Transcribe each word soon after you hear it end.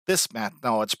This math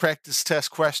knowledge practice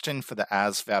test question for the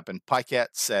ASVAB and PiCAT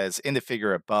says, in the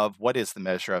figure above, what is the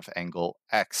measure of angle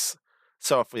x?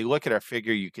 So if we look at our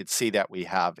figure, you could see that we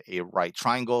have a right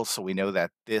triangle. So we know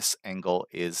that this angle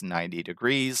is 90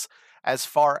 degrees. As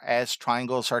far as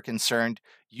triangles are concerned,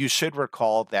 you should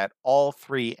recall that all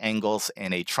three angles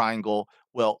in a triangle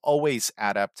will always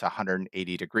add up to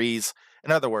 180 degrees.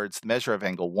 In other words, the measure of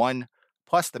angle 1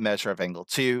 plus the measure of angle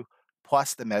 2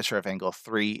 plus the measure of angle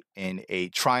 3 in a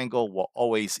triangle will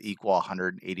always equal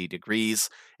 180 degrees.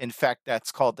 In fact,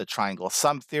 that's called the triangle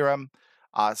sum theorem.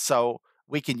 So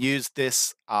we can use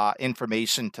this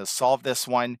information to solve this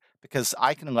one because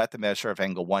I can let the measure of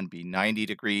angle 1 be 90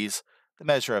 degrees, the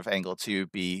measure of angle 2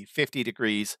 be 50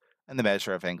 degrees, and the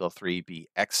measure of angle 3 be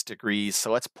x degrees.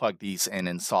 So let's plug these in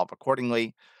and solve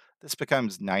accordingly. This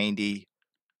becomes 90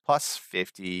 plus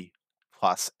 50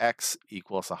 plus x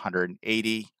equals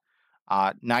 180.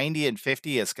 90 and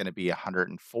 50 is going to be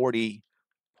 140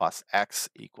 plus x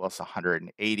equals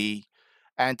 180.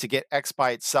 And to get x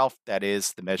by itself, that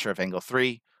is the measure of angle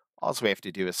 3, all we have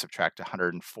to do is subtract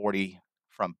 140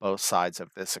 from both sides of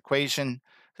this equation.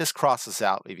 This crosses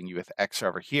out, leaving you with x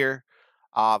over here.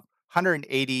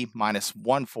 180 minus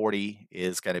 140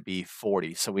 is going to be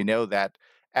 40. So we know that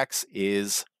x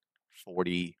is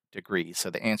 40 degrees. So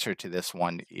the answer to this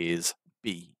one is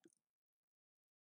B.